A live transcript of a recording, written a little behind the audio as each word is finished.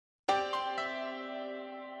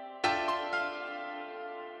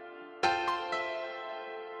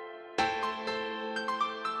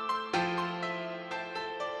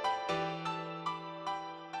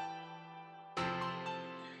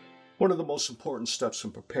One of the most important steps in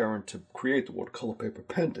preparing to create the watercolor paper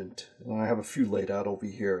pendant, and I have a few laid out over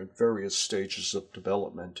here at various stages of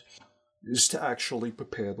development, is to actually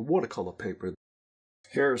prepare the watercolor paper.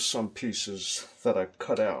 Here are some pieces that I've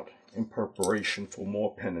cut out in preparation for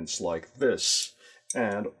more pendants like this,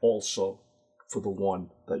 and also for the one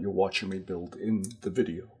that you're watching me build in the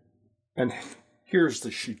video. And here's the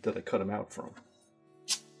sheet that I cut them out from.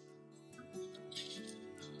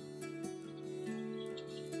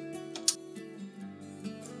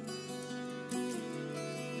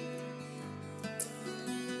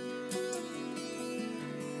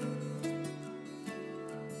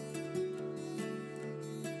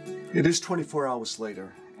 It is 24 hours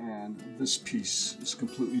later, and this piece is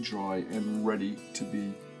completely dry and ready to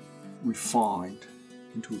be refined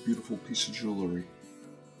into a beautiful piece of jewelry.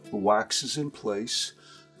 The wax is in place.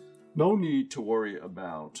 No need to worry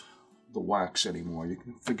about the wax anymore. You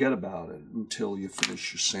can forget about it until you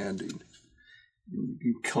finish your sanding. You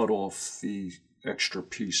can cut off the extra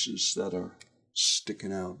pieces that are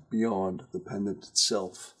sticking out beyond the pendant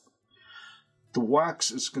itself. The wax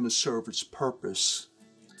is going to serve its purpose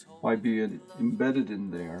by being embedded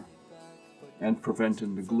in there and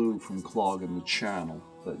preventing the glue from clogging the channel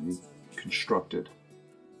that you've constructed.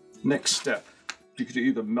 Next step, you could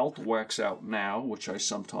either melt the wax out now, which I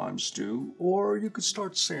sometimes do, or you could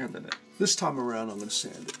start sanding it. This time around I'm going to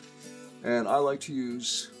sand it. And I like to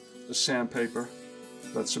use a sandpaper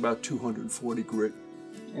that's about 240 grit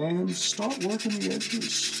and start working the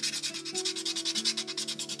edges.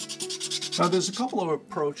 Now there's a couple of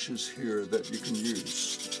approaches here that you can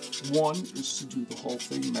use. One is to do the whole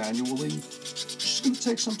thing manually, which is going to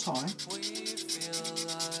take some time.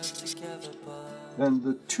 And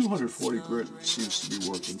the 240 grit seems to be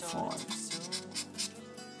working fine.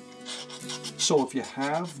 So if you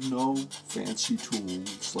have no fancy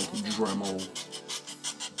tools like a Dremel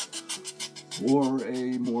or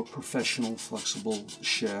a more professional flexible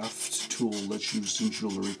shaft tool that's used in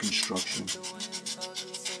jewelry construction,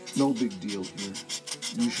 no big deal here.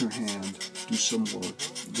 Use your hand, do some work,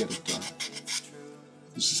 get it done.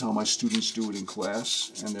 This is how my students do it in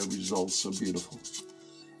class, and their results are beautiful.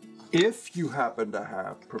 If you happen to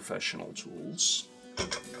have professional tools,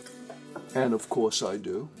 and of course I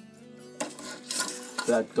do,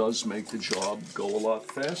 that does make the job go a lot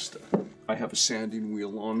faster. I have a sanding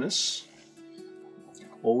wheel on this.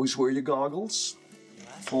 Always wear your goggles,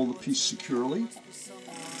 hold the piece securely,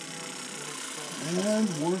 and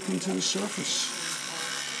work into the surface.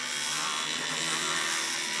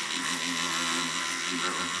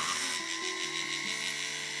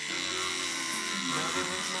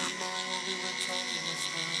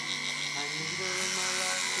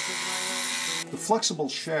 The flexible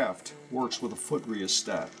shaft works with a foot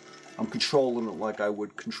rheostat. I'm controlling it like I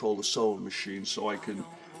would control a sewing machine, so I can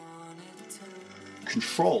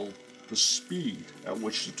control the speed at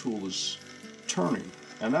which the tool is turning,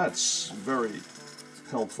 and that's very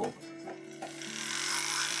helpful.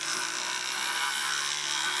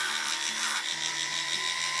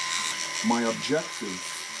 My objective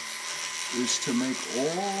is to make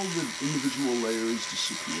all the individual layers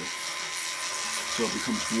disappear, so it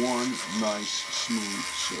becomes one nice, smooth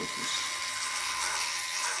surface.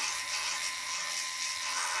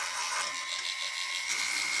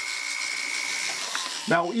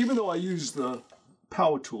 Now, even though I use the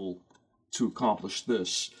power tool to accomplish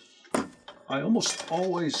this, I almost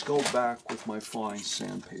always go back with my fine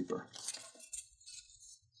sandpaper.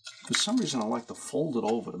 For some reason, I like to fold it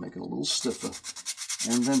over to make it a little stiffer,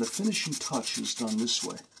 and then the finishing touch is done this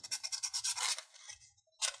way.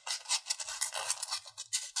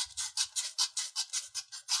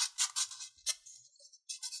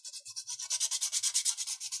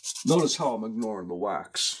 Notice how I'm ignoring the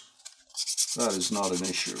wax. That is not an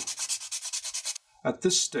issue. At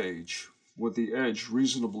this stage, with the edge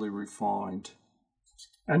reasonably refined,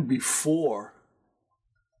 and before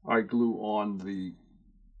I glue on the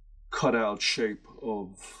cutout shape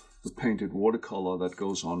of the painted watercolor that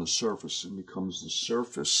goes on the surface and becomes the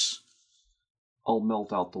surface, I'll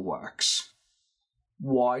melt out the wax.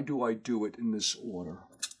 Why do I do it in this order?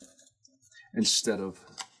 Instead of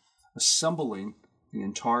assembling the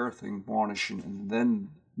entire thing, varnishing, and then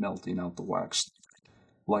melting out the wax,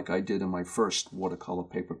 like I did in my first watercolor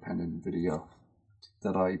paper pendant video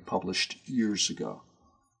that I published years ago.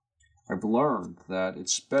 I've learned that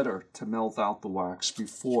it's better to melt out the wax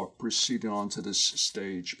before proceeding on to this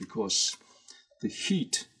stage, because the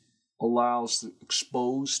heat allows the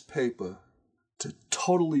exposed paper to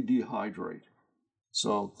totally dehydrate.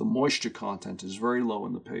 So the moisture content is very low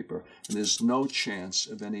in the paper, and there's no chance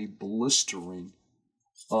of any blistering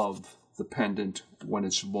of the pendant when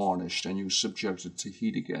it's varnished and you subject it to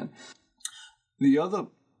heat again. The other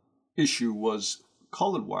issue was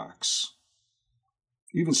colored wax.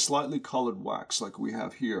 Even slightly colored wax like we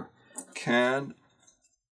have here can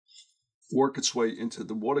work its way into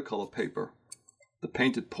the watercolor paper, the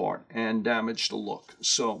painted part, and damage the look.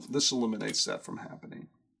 So this eliminates that from happening.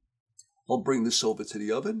 I'll bring this over to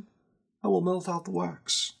the oven and we'll melt out the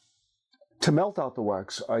wax. To melt out the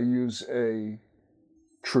wax, I use a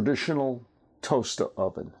traditional toaster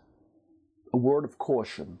oven. A word of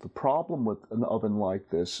caution, the problem with an oven like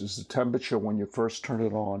this is the temperature when you first turn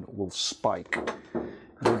it on will spike.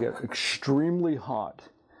 It'll get extremely hot.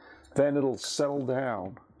 Then it'll settle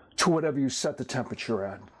down to whatever you set the temperature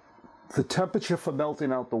at. The temperature for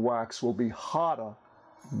melting out the wax will be hotter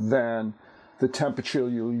than the temperature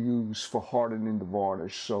you'll use for hardening the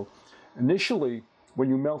varnish. So initially, when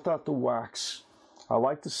you melt out the wax, I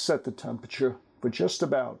like to set the temperature for just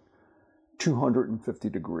about 250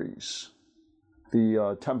 degrees.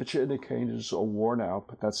 The temperature indicators are worn out,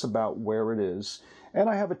 but that's about where it is. And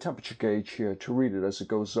I have a temperature gauge here to read it as it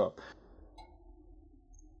goes up.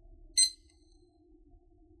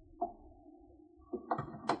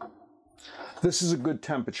 This is a good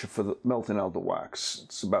temperature for melting out the wax.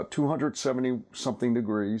 It's about 270 something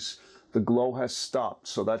degrees. The glow has stopped,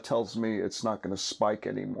 so that tells me it's not going to spike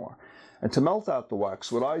anymore. And to melt out the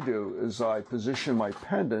wax, what I do is I position my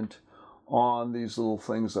pendant on these little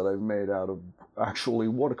things that I've made out of actually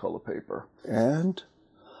watercolor paper. And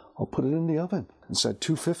I'll put it in the oven. It's at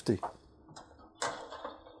 250.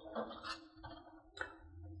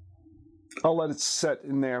 I'll let it set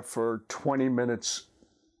in there for 20 minutes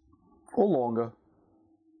or longer.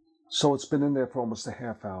 So it's been in there for almost a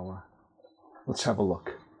half hour. Let's have a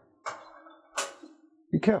look.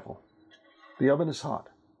 Be careful. The oven is hot.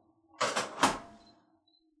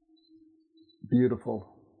 Beautiful.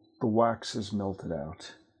 The wax is melted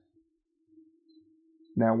out.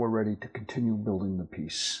 Now we're ready to continue building the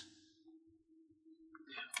piece.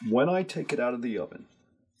 When I take it out of the oven,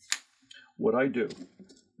 what I do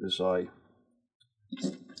is I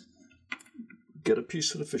get a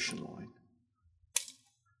piece of the fishing line.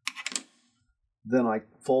 Then I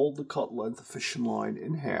fold the cut length of fishing line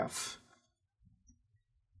in half.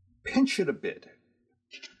 Pinch it a bit.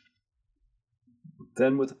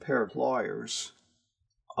 Then with a pair of pliers,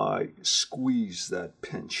 I squeeze that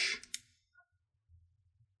pinch.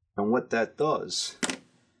 And what that does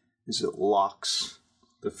is it locks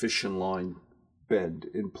the fishing line bend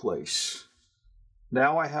in place.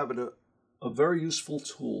 Now I have a very useful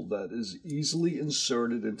tool that is easily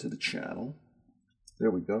inserted into the channel.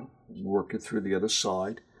 There we go. Work it through the other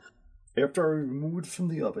side. After I remove it from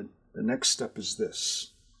the oven, the next step is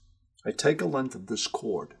this. I take a length of this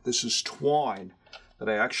cord. This is twine that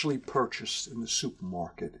I actually purchased in the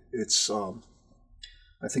supermarket. It's,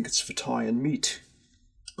 I think it's for tying meat,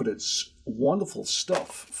 but it's wonderful stuff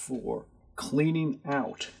for cleaning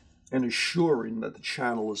out and assuring that the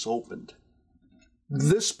channel is opened.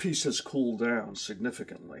 This piece has cooled down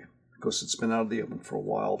significantly because it's been out of the oven for a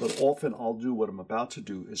while, but often I'll do what I'm about to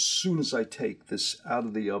do as soon as I take this out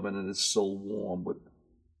of the oven and it's still warm with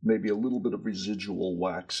maybe a little bit of residual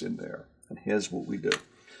wax in there. And here's what we do.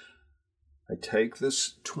 I take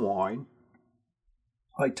this twine,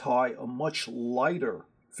 I tie a much lighter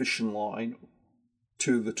fishing line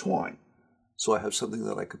to the twine, so I have something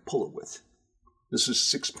that I could pull it with. This is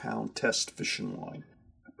 6-pound test fishing line.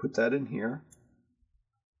 I put that in here,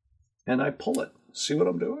 and I pull it. See what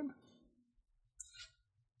I'm doing?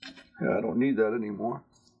 Yeah, I don't need that anymore.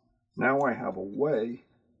 Now I have a way,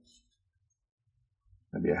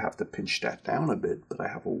 maybe I have to pinch that down a bit, but I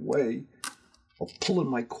have a way of pulling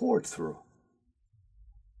my cord through.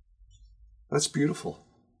 That's beautiful.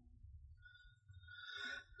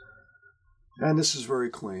 And this is very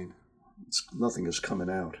clean. Nothing is coming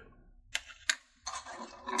out.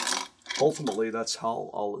 Ultimately, that's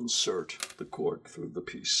how I'll insert the cord through the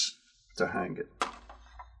piece to hang it.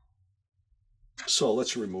 So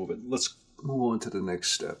let's remove it. Let's move on to the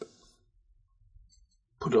next step.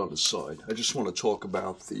 Put it on the side. I just want to talk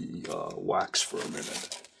about the wax for a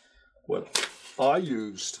minute. What I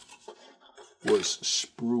used was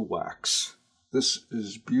sprue wax. This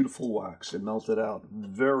is beautiful wax. It melted out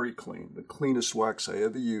very clean. The cleanest wax I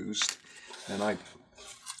ever used. And I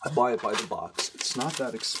buy it by the box. It's not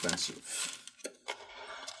that expensive.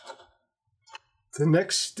 The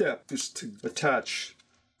next step is to attach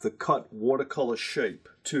the cut watercolor shape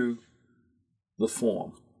to the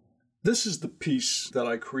form. This is the piece that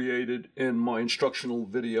I created in my instructional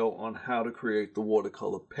video on how to create the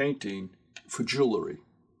watercolor painting for jewelry.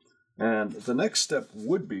 And the next step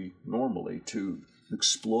would be normally to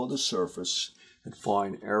explore the surface and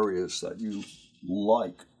find areas that you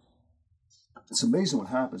like. It's amazing what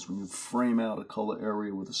happens when you frame out a color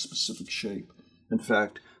area with a specific shape. In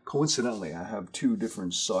fact, coincidentally, I have two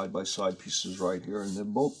different side-by-side pieces right here, and they're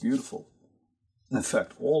both beautiful. In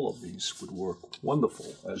fact, all of these would work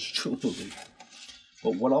wonderful as jewelry.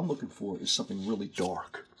 But what I'm looking for is something really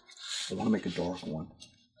dark. I want to make a dark one.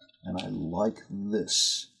 And I like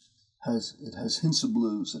this. It has hints of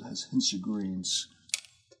blues, it has hints of greens.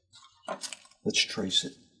 Let's trace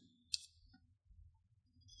it.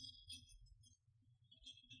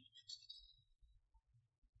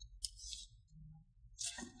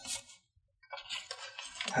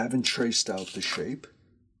 Having traced out the shape,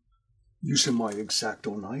 using my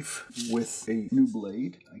X-Acto knife with a new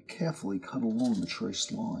blade, I carefully cut along the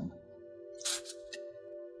traced line.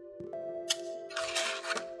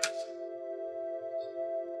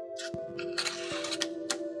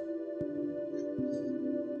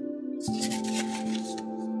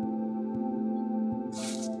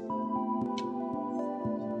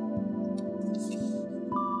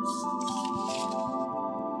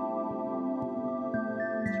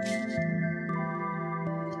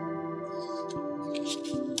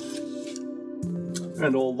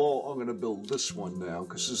 And although I'm going to build this one now,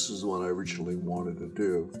 because this is the one I originally wanted to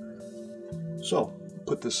do, so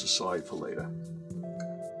put this aside for later.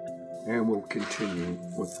 And we'll continue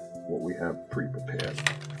with what we have pre-prepared.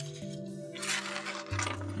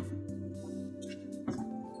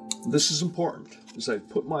 This is important, is I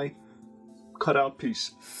put my cutout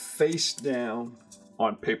piece face down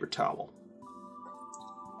on paper towel.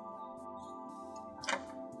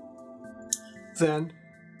 Then,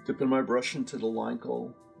 dipping my brush into the line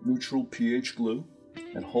called neutral pH glue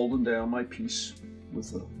and holding down my piece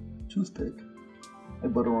with a toothpick, I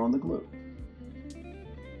butter on the glue.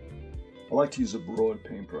 I like to use a broad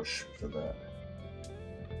paintbrush for that.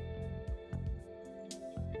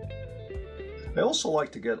 I also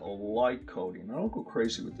like to get a light coating. I don't go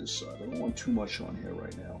crazy with this side. I don't want too much on here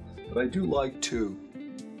right now. But I do like to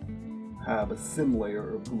have a thin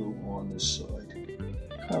layer of glue on this side.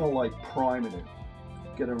 Kind of like priming it.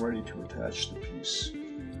 Getting ready to attach the piece.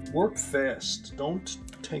 Work fast. Don't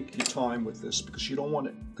take your time with this because you don't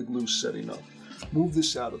want the glue setting up. Move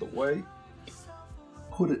this out of the way.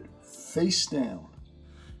 Put it face down,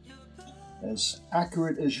 as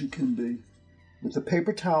accurate as you can be, with the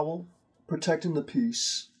paper towel protecting the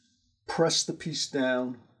piece. Press the piece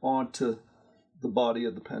down onto the body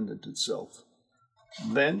of the pendant itself.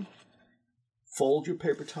 Then fold your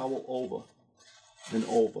paper towel over and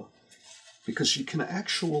over, because you can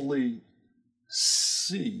actually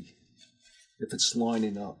see if it's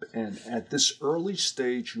lining up. And at this early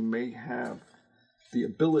stage, you may have the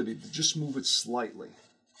ability to just move it slightly.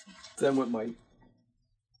 Then with my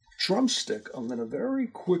drumstick, I'm going to very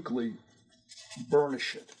quickly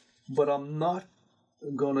burnish it. But I'm not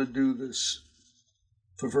going to do this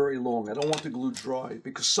for very long. I don't want the glue dry,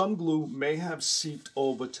 because some glue may have seeped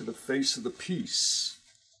over to the face of the piece.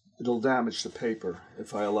 It'll damage the paper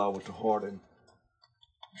if I allow it to harden.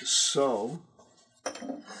 So,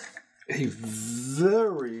 a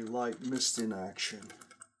very light misting action.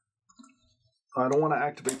 I don't want to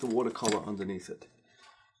activate the watercolor underneath it,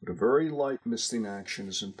 but a very light misting action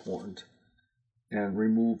is important. And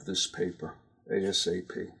remove this paper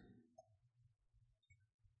ASAP.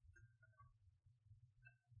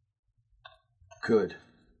 Good.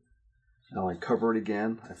 Now I cover it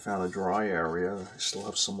again. I found a dry area. I still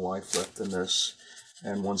have some life left in this.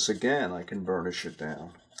 And once again, I can burnish it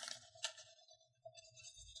down.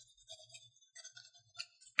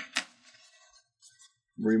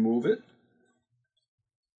 Remove it.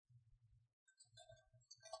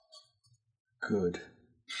 Good.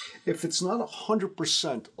 If it's not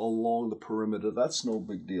 100% along the perimeter, that's no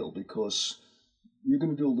big deal, because you're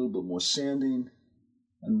going to do a little bit more sanding,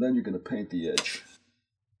 and then you're going to paint the edge.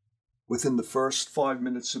 Within the first 5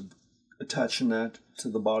 minutes of attaching that to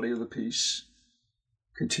the body of the piece,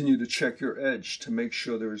 continue to check your edge to make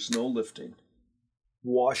sure there is no lifting.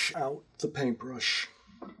 Wash out the paintbrush.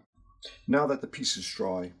 Now that the piece is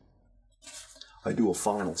dry, I do a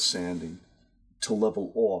final sanding to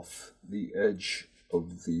level off the edge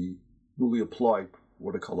of the newly applied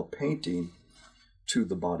watercolor painting to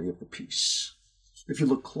the body of the piece. If you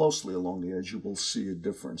look closely along the edge, you will see a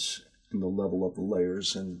difference in the level of the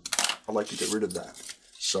layers, and I like to get rid of that.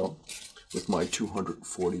 So, with my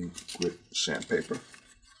 240 grit sandpaper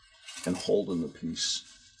and holding the piece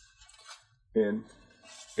in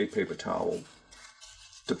a paper towel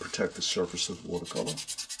to protect the surface of the watercolor,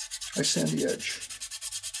 I sand the edge.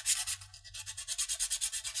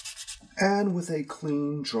 And with a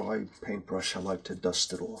clean, dry paintbrush, I like to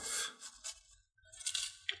dust it off.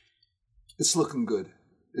 It's looking good.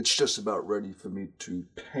 It's just about ready for me to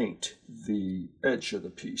paint the edge of the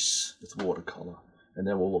piece with watercolor, and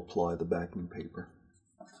then we'll apply the backing paper.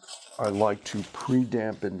 I like to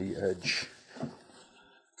pre-dampen the edge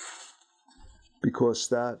because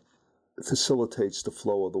that facilitates the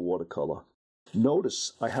flow of the watercolor.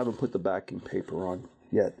 Notice I haven't put the backing paper on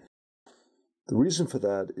yet. The reason for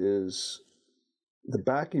that is the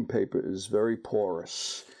backing paper is very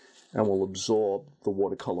porous and will absorb the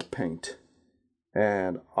watercolor paint.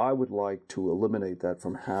 And I would like to eliminate that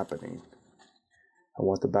from happening. I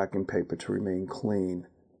want the backing paper to remain clean.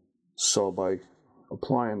 So by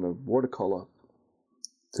applying the watercolor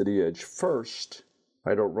to the edge first,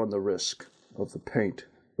 I don't run the risk of the paint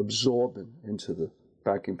absorbing into the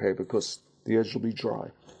backing paper because the edge will be dry.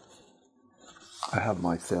 I have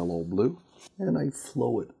my phthalo blue and I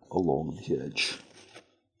flow it along the edge.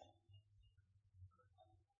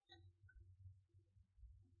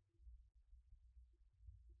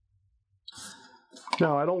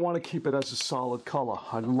 Now, I don't want to keep it as a solid color.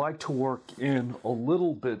 I'd like to work in a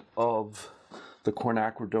little bit of the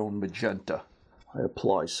quinacridone magenta. I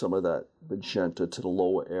apply some of that magenta to the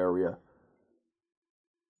lower area.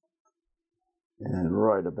 And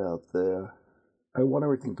right about there, I want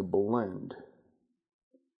everything to blend.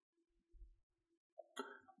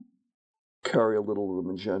 Carry a little of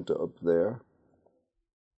the magenta up there.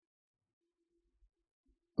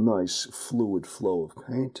 Nice fluid flow of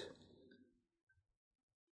paint.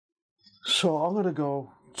 So I'm going to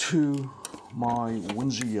go to my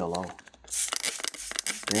Windsor yellow,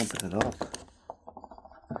 dampen it up.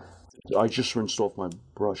 I just rinsed off my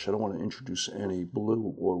brush. I don't want to introduce any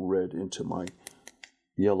blue or red into my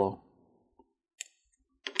yellow.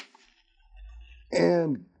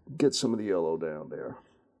 And get some of the yellow down there.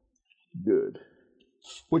 Good.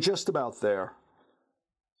 We're just about there.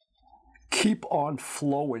 Keep on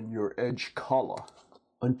flowing your edge color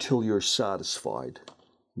until you're satisfied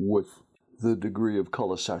with the degree of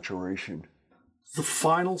color saturation. The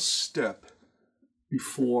final step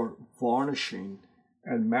before varnishing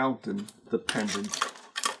and mounting the pendant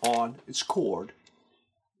on its cord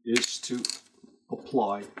is to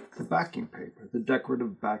apply the backing paper, the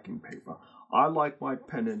decorative backing paper. I like my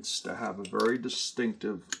pendants to have a very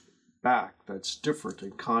distinctive back that's different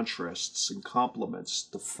and contrasts and complements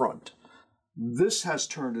the front. This has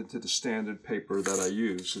turned into the standard paper that I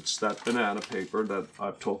use. It's that banana paper that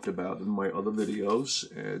I've talked about in my other videos.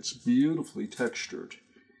 It's beautifully textured.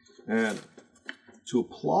 And to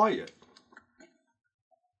apply it,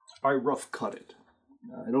 I rough cut it.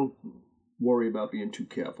 I don't worry about being too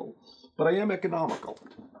careful, but I am economical.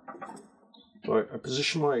 So I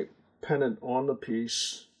position my pendant on the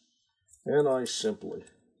piece, and I simply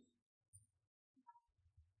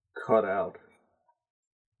cut out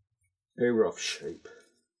a rough shape.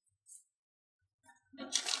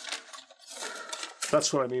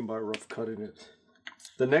 That's what I mean by rough cutting it.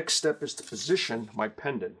 The next step is to position my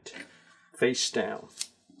pendant face down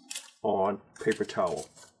on paper towel.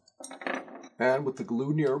 And with the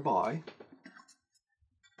glue nearby,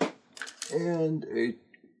 and a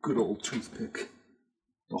good old toothpick,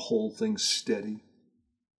 the whole thing steady,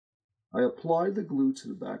 I apply the glue to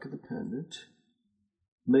the back of the pendant.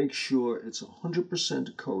 Make sure it's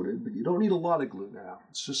 100% coated, but you don't need a lot of glue now.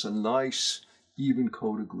 It's just a nice, even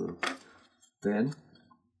coat of glue. Then,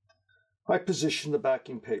 I position the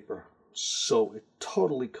backing paper so it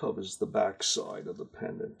totally covers the back side of the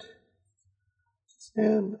pendant.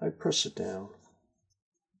 And I press it down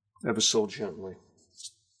ever so gently.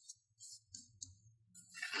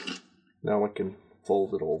 Now I can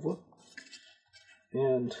fold it over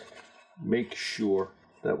and make sure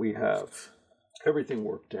that we have everything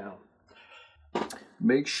worked down.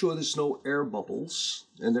 Make sure there's no air bubbles,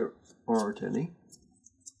 and there aren't any.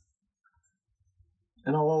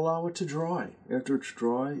 And I'll allow it to dry. After it's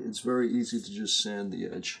dry, it's very easy to just sand the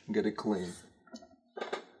edge and get it clean.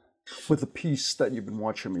 With the piece that you've been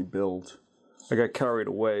watching me build, I got carried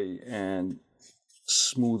away and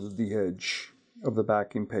smoothed the edge of the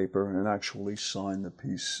backing paper and actually signed the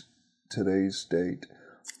piece today's date.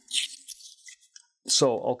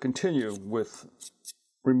 So I'll continue with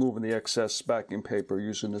removing the excess backing paper,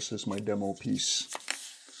 using this as my demo piece.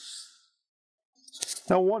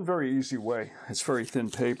 Now, one very easy way, it's very thin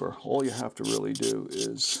paper. All you have to really do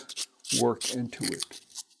is work into it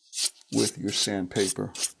with your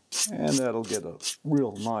sandpaper, and that'll get a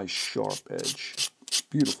real nice sharp edge,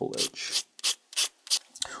 beautiful edge.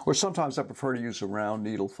 Or sometimes I prefer to use a round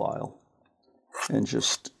needle file and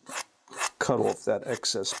just cut off that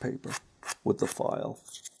excess paper with the file.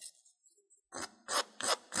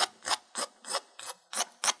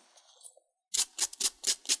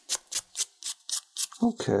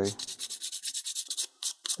 Okay,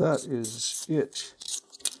 that is it.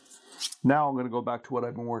 Now I'm going to go back to what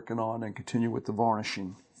I've been working on and continue with the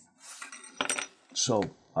varnishing. So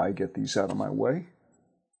I get these out of my way.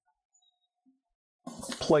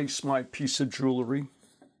 Place my piece of jewelry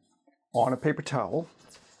on a paper towel.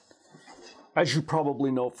 As you probably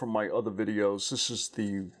know from my other videos, this is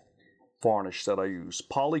the varnish that I use.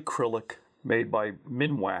 Polyacrylic, made by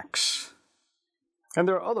Minwax. And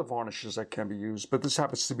there are other varnishes that can be used, but this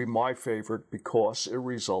happens to be my favorite because it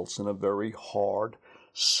results in a very hard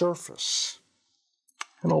surface.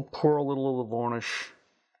 And I'll pour a little of the varnish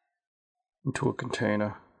into a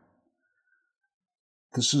container.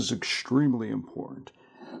 This is extremely important.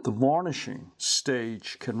 The varnishing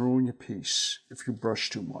stage can ruin your piece if you brush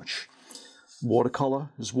too much.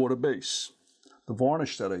 Watercolor is water-based. The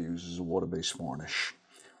varnish that I use is a water-based varnish.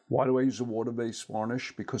 Why do I use a water-based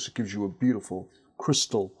varnish? Because it gives you a beautiful,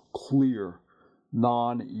 crystal clear,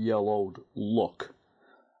 non-yellowed look.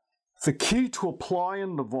 The key to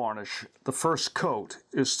applying the varnish, the first coat,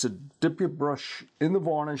 is to dip your brush in the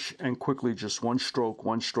varnish and quickly just one stroke,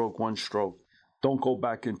 one stroke, one stroke. Don't go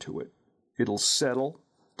back into it. It'll settle.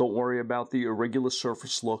 Don't worry about the irregular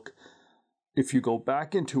surface look. If you go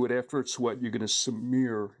back into it after it's wet, you're going to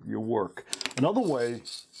smear your work. Another way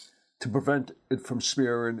to prevent it from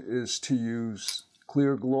smearing is to use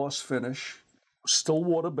clear gloss finish, still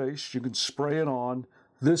water-based. You can spray it on.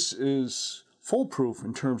 This is foolproof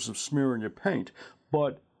in terms of smearing your paint,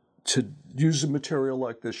 but to use a material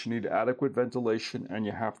like this, you need adequate ventilation and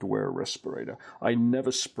you have to wear a respirator. I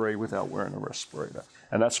never spray without wearing a respirator,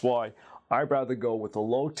 and that's why I'd rather go with a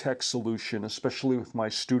low-tech solution, especially with my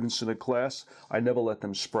students in a class. I never let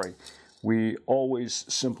them spray. We always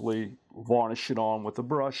simply varnish it on with a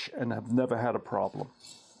brush and have never had a problem.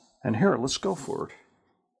 And here, let's go for it.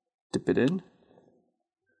 Dip it in,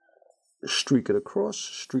 streak it across,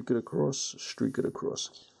 streak it across, streak it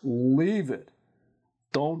across. Leave it.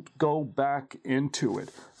 Don't go back into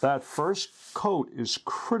it. That first coat is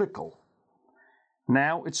critical.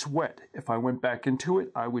 Now it's wet. If I went back into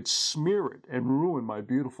it, I would smear it and ruin my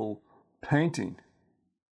beautiful painting.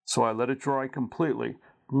 So I let it dry completely.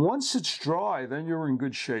 Once it's dry, then you're in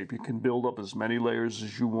good shape. You can build up as many layers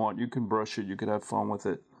as you want. You can brush it. You can have fun with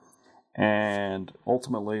it. And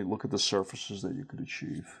ultimately, look at the surfaces that you could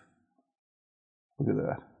achieve. Look at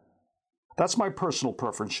that. That's my personal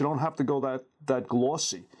preference. You don't have to go that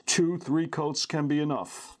glossy. 2, 3 coats can be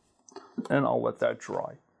enough. And I'll let that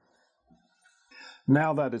dry.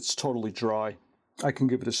 Now that it's totally dry, I can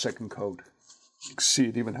give it a second coat. You can see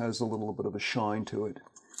it even has a little bit of a shine to it.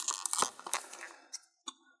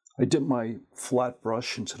 I dip my flat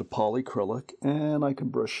brush into the polyacrylic and I can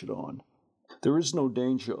brush it on. There is no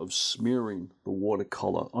danger of smearing the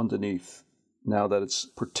watercolor underneath now that it's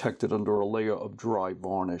protected under a layer of dry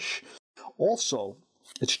varnish. Also,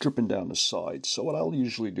 it's dripping down the sides, so what I'll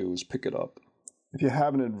usually do is pick it up. If you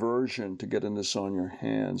have an aversion to getting this on your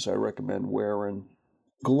hands, I recommend wearing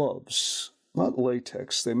gloves, not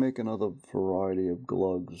latex. They make another variety of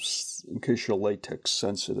gloves in case you're latex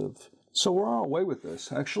sensitive. So we're on our way with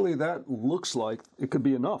this. Actually, that looks like it could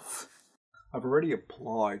be enough. I've already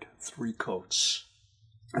applied 3 coats.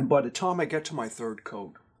 And by the time I get to my 3rd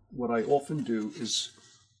coat, what I often do is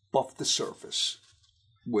buff the surface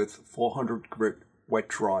with 400 grit wet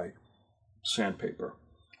dry sandpaper.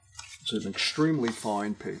 It's an extremely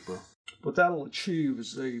fine paper. What that'll achieve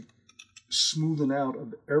is a smoothing out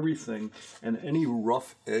of everything and any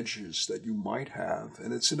rough edges that you might have,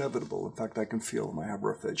 and it's inevitable. In fact, I can feel them. I have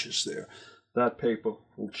rough edges there. That paper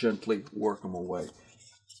will gently work them away.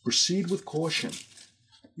 Proceed with caution.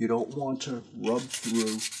 You don't want to rub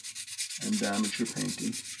through and damage your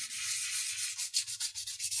painting.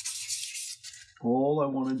 All I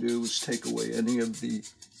want to do is take away any of the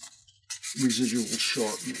residual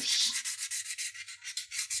sharpness.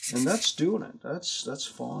 And that's doing it. That's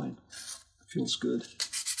fine. It feels good.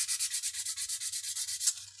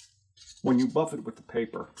 When you buff it with the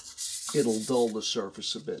paper, it'll dull the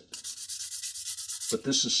surface a bit. But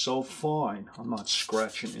this is so fine, I'm not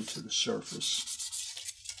scratching into the surface.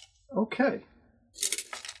 Okay.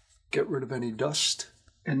 Get rid of any dust.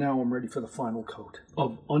 And now I'm ready for the final coat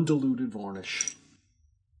of undiluted varnish.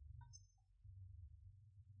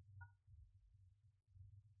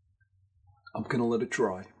 I'm going to let it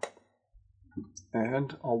dry.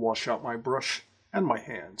 And I'll wash out my brush and my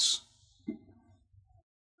hands.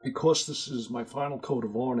 Because this is my final coat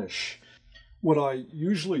of varnish, what I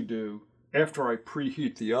usually do after I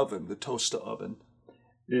preheat the oven, the toaster oven,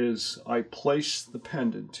 is I place the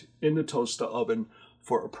pendant in the toaster oven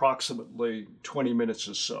for approximately 20 minutes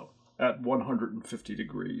or so at 150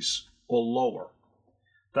 degrees or lower.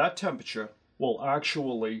 That temperature will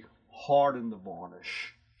actually harden the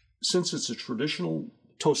varnish. Since it's a traditional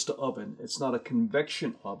toaster oven, it's not a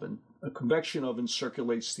convection oven. A convection oven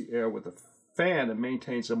circulates the air with a fan and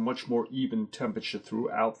maintains a much more even temperature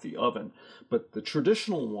throughout the oven. But the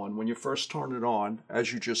traditional one, when you first turn it on,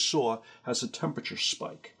 as you just saw, has a temperature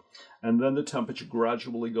spike. And then the temperature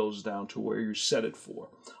gradually goes down to where you set it for.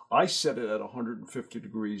 I set it at 150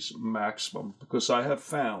 degrees maximum because I have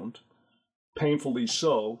found, painfully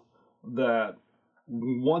so, that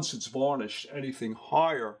once it's varnished, anything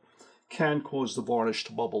higher can cause the varnish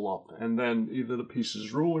to bubble up, and then either the piece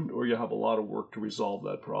is ruined or you have a lot of work to resolve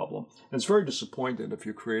that problem. And it's very disappointing if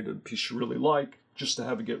you created a piece you really like just to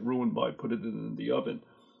have it get ruined by putting it in the oven.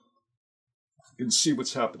 You can see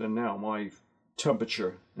what's happening now. My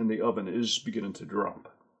temperature in the oven is beginning to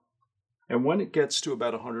drop. And when it gets to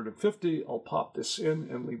about 150, I'll pop this in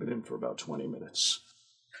and leave it in for about 20 minutes.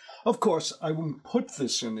 Of course, I won't put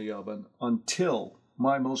this in the oven until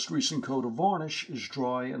my most recent coat of varnish is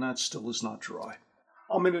dry, and that still is not dry.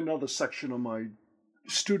 I'm in another section of my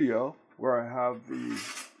studio where I have the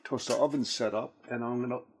toaster oven set up, and I'm going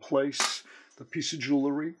to place the piece of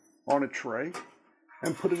jewelry on a tray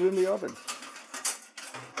and put it in the oven.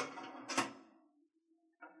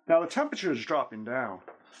 Now the temperature is dropping down.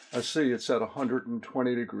 I see it's at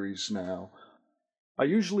 120 degrees now. I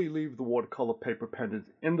usually leave the watercolor paper pendant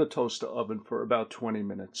in the toaster oven for about 20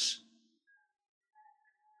 minutes.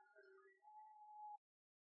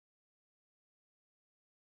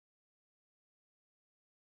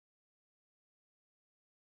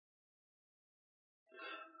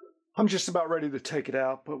 I'm just about ready to take it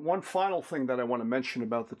out, but one final thing that I want to mention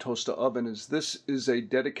about the toaster oven is this is a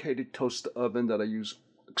dedicated toaster oven that I use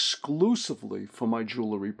exclusively for my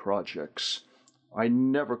jewelry projects. I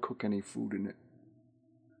never cook any food in it.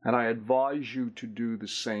 And I advise you to do the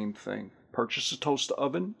same thing. Purchase a toaster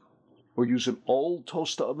oven or use an old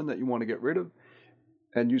toaster oven that you want to get rid of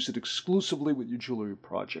and use it exclusively with your jewelry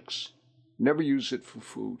projects. Never use it for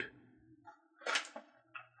food.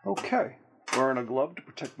 Okay. Wearing a glove to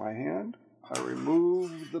protect my hand, I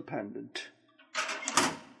remove the pendant.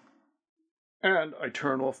 And I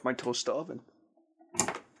turn off my toaster oven.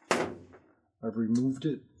 I've removed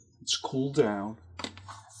it, it's cooled down,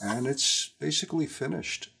 and it's basically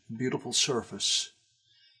finished. Beautiful surface.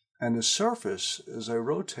 And the surface, as I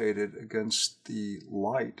rotate it against the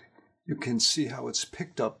light, you can see how it's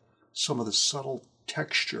picked up some of the subtle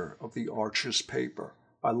texture of the Arches paper.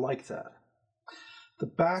 I like that. The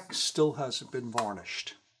back still hasn't been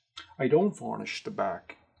varnished. I don't varnish the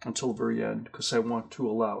back until the very end because I want to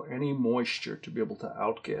allow any moisture to be able to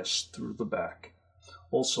outgas through the back.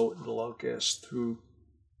 Also, it'll outgas through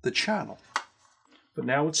the channel. But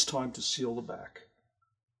now it's time to seal the back.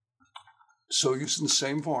 So using the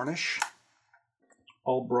same varnish,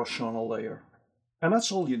 I'll brush on a layer. And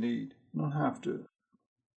that's all you need. You don't have to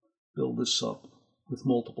build this up with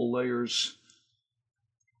multiple layers.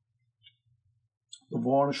 The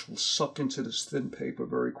varnish will suck into this thin paper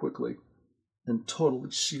very quickly and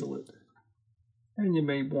totally seal it. And you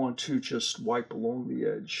may want to just wipe along the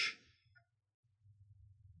edge.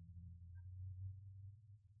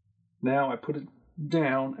 Now I put it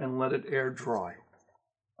down and let it air dry.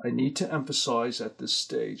 I need to emphasize at this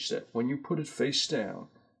stage that when you put it face down,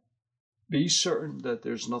 be certain that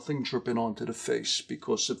there's nothing dripping onto the face,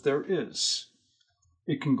 because if there is,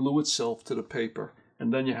 it can glue itself to the paper.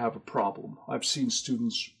 And then you have a problem. I've seen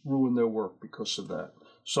students ruin their work because of that.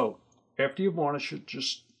 So after you varnish it,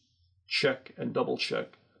 just check and double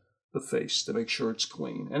check the face to make sure it's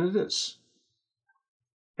clean. And it is.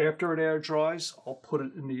 After it air dries, I'll put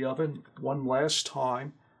it in the oven one last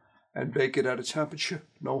time and bake it at a temperature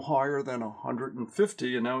no higher than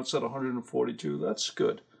 150. And now it's at 142. That's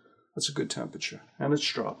good. That's a good temperature. And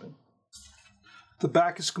it's dropping. The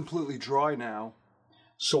back is completely dry now,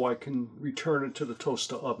 so I can return it to the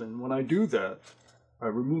toaster oven. When I do that, I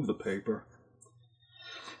remove the paper,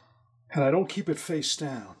 and I don't keep it face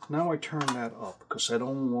down. Now I turn that up, because I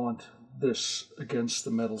don't want this against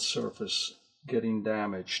the metal surface getting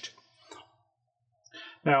damaged.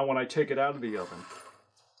 Now, when I take it out of the oven,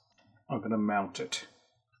 I'm going to mount it.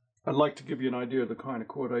 I'd like to give you an idea of the kind of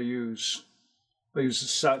cord I use. I use a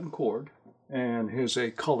satin cord, and here's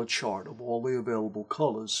a color chart of all the available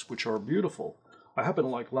colors, which are beautiful. I happen to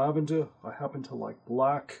like lavender, I happen to like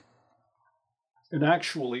black, and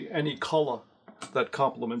actually any color that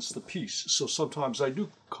complements the piece. So sometimes I do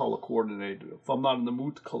color coordinate. If I'm not in the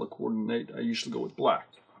mood to color coordinate, I usually go with black.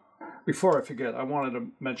 Before I forget, I wanted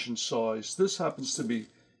to mention size. This happens to be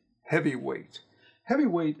heavyweight.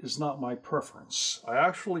 Heavyweight is not my preference. I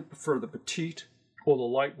actually prefer the petite or the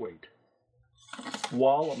lightweight.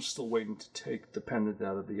 While I'm still waiting to take the pendant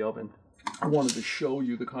out of the oven, I wanted to show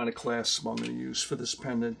you the kind of clasp I'm going to use for this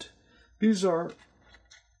pendant. These are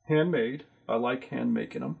handmade. I like hand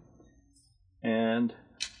making them. And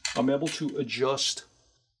I'm able to adjust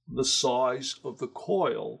the size of the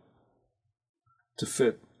coil to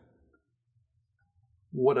fit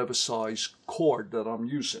whatever size cord that I'm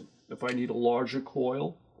using. If I need a larger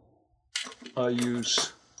coil, I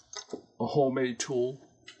use a homemade tool.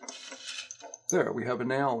 There, we have a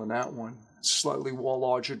nail in that one. It's slightly more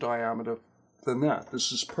larger diameter than that.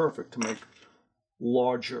 This is perfect to make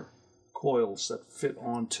larger coils that fit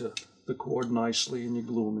onto the cord nicely and you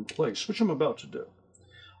glue them in place, which I'm about to do.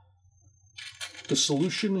 The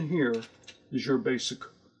solution here is your basic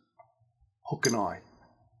hook and eye.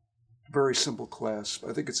 Very simple clasp.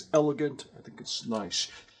 I think it's elegant. I think it's nice.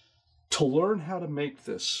 To learn how to make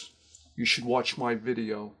this, you should watch my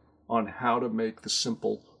video on how to make the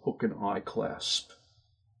simple hook and eye clasp.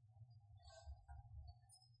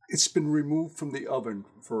 It's been removed from the oven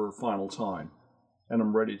for a final time, and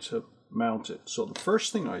I'm ready to mount it. So the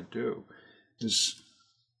first thing I do is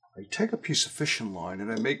I take a piece of fishing line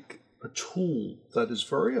and I make a tool that is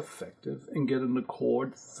very effective in getting the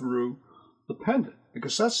cord through the pendant,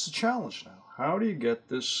 because that's the challenge now. How do you get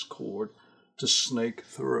this cord to snake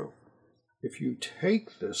through? If you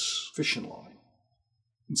take this fishing line,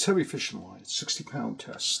 it's heavy fishing line, it's 60-pound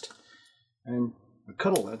test, and I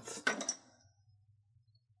cut a length.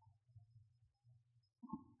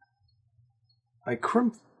 I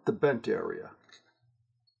crimp the bent area,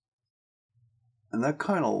 and that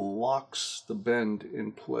kind of locks the bend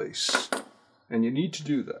in place, and you need to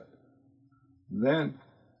do that. Then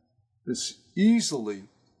this easily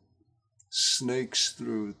snakes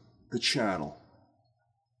through the channel.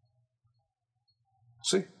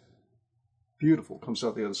 See? Beautiful, comes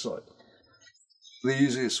out the other side. The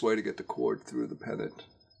easiest way to get the cord through the pendant,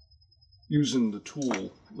 using the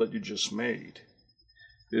tool that you just made,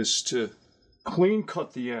 is to clean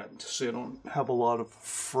cut the end so you don't have a lot of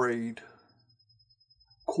frayed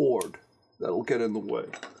cord that'll get in the way.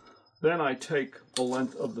 Then I take the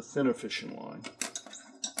length of the thinner fishing line.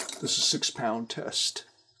 This is a 6-pound test.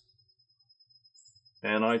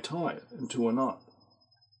 And I tie it into a knot.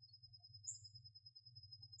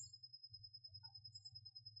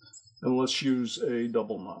 And let's use a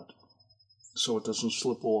double knot so it doesn't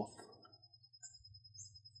slip off.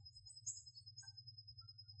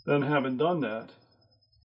 Then having done that,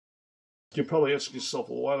 you're probably asking yourself,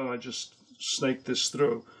 well, why don't I just snake this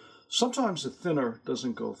through? Sometimes the thinner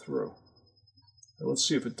doesn't go through. Let's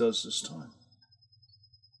see if it does this time.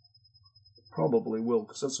 Probably will,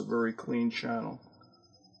 because that's a very clean channel.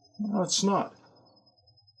 No, it's not.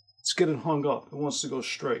 It's getting hung up. It wants to go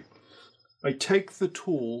straight. I take the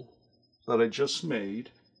tool that I just made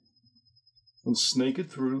and snake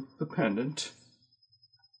it through the pendant.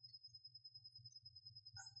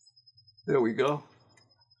 There we go.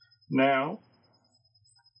 Now,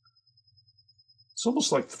 it's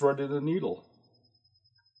almost like threading a needle.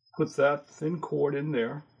 Put that thin cord in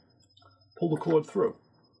there, pull the cord through,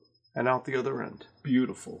 and out the other end.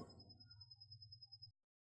 Beautiful.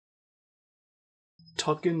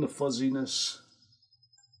 Tuck in the fuzziness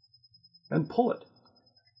and pull it.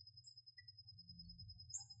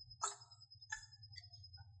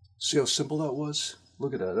 See how simple that was?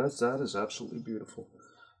 Look at that. That is absolutely beautiful.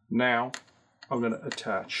 Now, I'm going to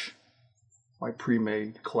attach my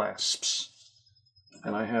pre-made clasps.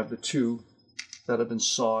 And I have the two that have been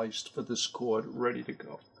sized for this cord ready to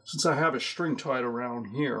go. Since I have a string tied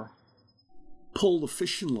around here, pull the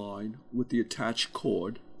fishing line with the attached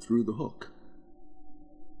cord through the hook.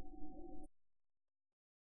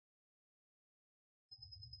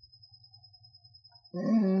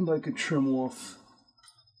 And I could trim off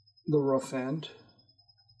the rough end.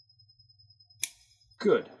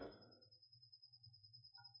 Good.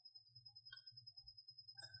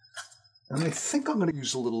 And I think I'm going to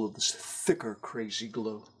use a little of this thicker crazy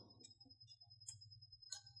glue.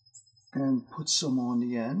 And put some on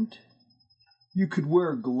the end. You could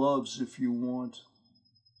wear gloves if you want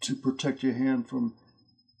to protect your hand from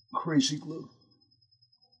crazy glue.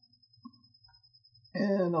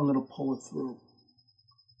 And I'm going to pull it through.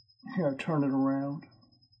 Here, turn it around.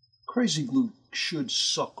 Crazy glue should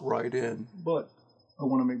suck right in, but I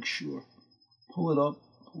want to make sure. Pull it up,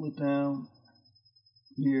 pull it down.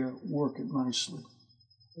 Yeah, work it nicely.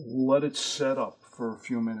 Let it set up for a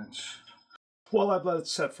few minutes. Well, I've let it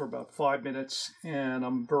set for about 5 minutes, and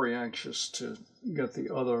I'm very anxious to get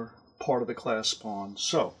the other part of the clasp on.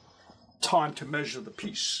 So, time to measure the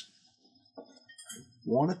piece. I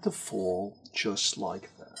want it to fall just like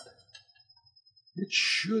that. It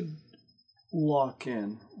should lock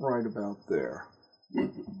in right about there.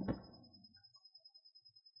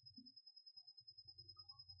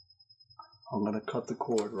 I'm going to cut the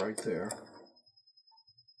cord right there.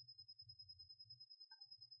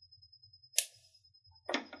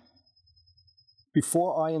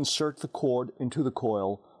 Before I insert the cord into the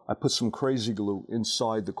coil, I put some crazy glue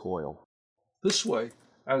inside the coil. This way,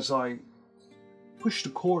 as I push the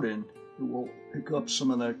cord in, it will pick up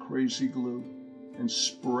some of that crazy glue and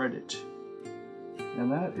spread it.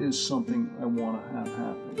 And that is something I want to have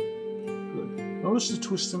happen. Good. Notice the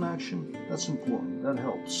twist in action? That's important. That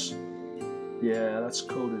helps. Yeah, that's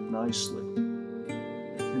coated nicely.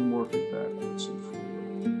 And work it backwards and forward.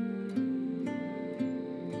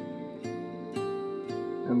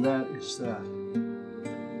 And that is that.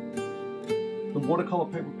 The watercolor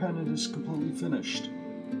paper pendant is completely finished.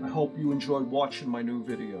 I hope you enjoyed watching my new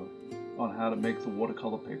video on how to make the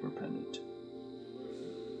watercolor paper pendant.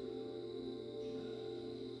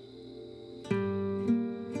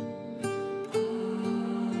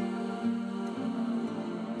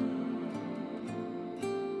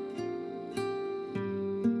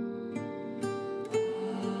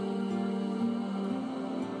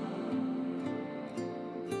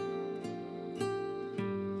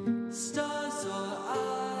 Stars or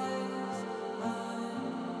eyes,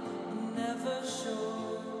 I'm never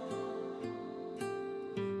sure.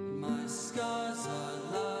 My scars are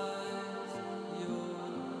lies,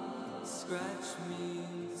 you'll scratch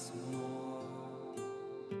me.